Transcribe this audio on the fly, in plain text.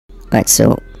Alright,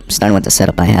 so starting with the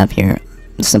setup I have here,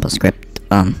 the simple script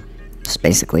just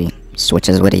basically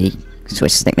switches with a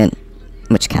switch statement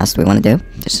which cast we want to do,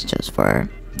 just for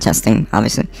testing,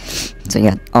 obviously. So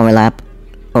you got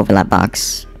overlap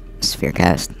box, sphere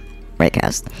cast, ray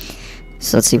cast.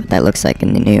 So let's see what that looks like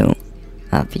in the new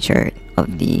feature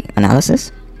of the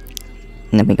analysis.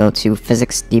 And then we go to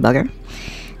physics debugger,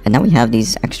 and now we have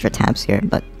these extra tabs here,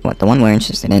 but the one we're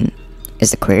interested in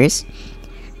is the queries.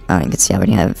 You can see I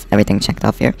already have everything checked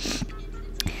off here,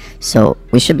 so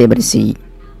we should be able to see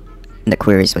the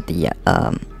queries with the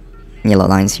yellow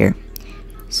lines here.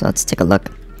 So let's take a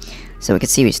look. So we can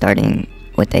see we're starting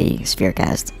with a sphere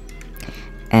cast,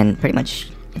 and pretty much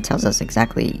it tells us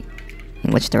exactly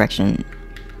in which direction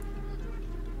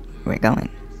we're going.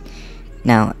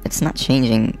 Now it's not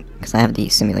changing because I have the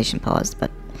simulation paused,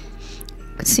 but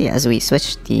you can see as we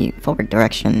switch the forward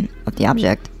direction of the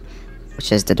object,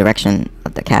 which is the direction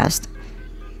of the cast,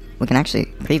 we can actually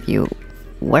preview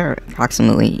where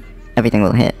approximately everything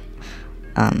will hit.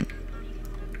 And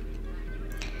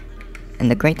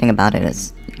the great thing about it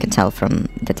is you can tell from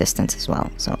the distance as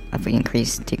well. So if we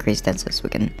increase, decrease distance, we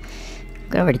can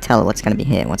already tell what's going to be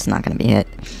hit, what's not going to be hit.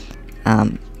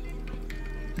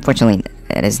 Fortunately,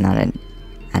 it is not an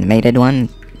animated one.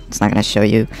 It's not going to show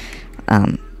you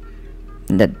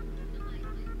the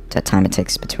time it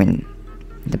takes between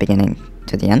the beginning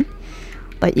to the end,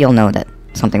 but you'll know that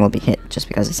something will be hit just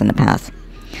because it's in the path.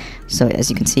 So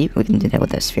as you can see, we can do that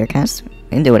with a sphere cast, we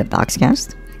can do it with a box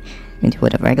cast, we can do it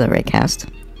with a regular ray cast,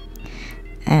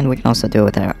 and we can also do it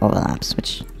with our overlaps,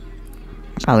 which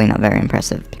are probably not very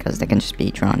impressive because they can just be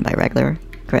drawn by regular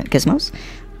gizmos,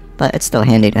 but it's still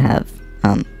handy to have.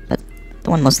 But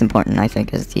the one most important, I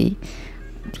think, is the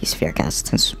sphere cast,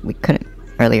 since we couldn't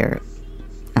earlier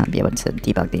be able to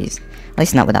debug these, at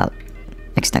least not without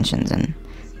extensions and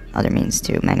other means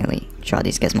to manually draw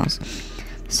these gizmos.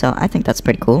 So I think that's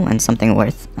pretty cool and something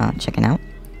worth checking out.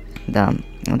 And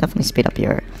it'll definitely speed up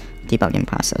your debugging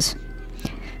process.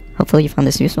 Hopefully you found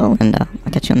this useful, and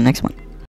I'll catch you on the next one.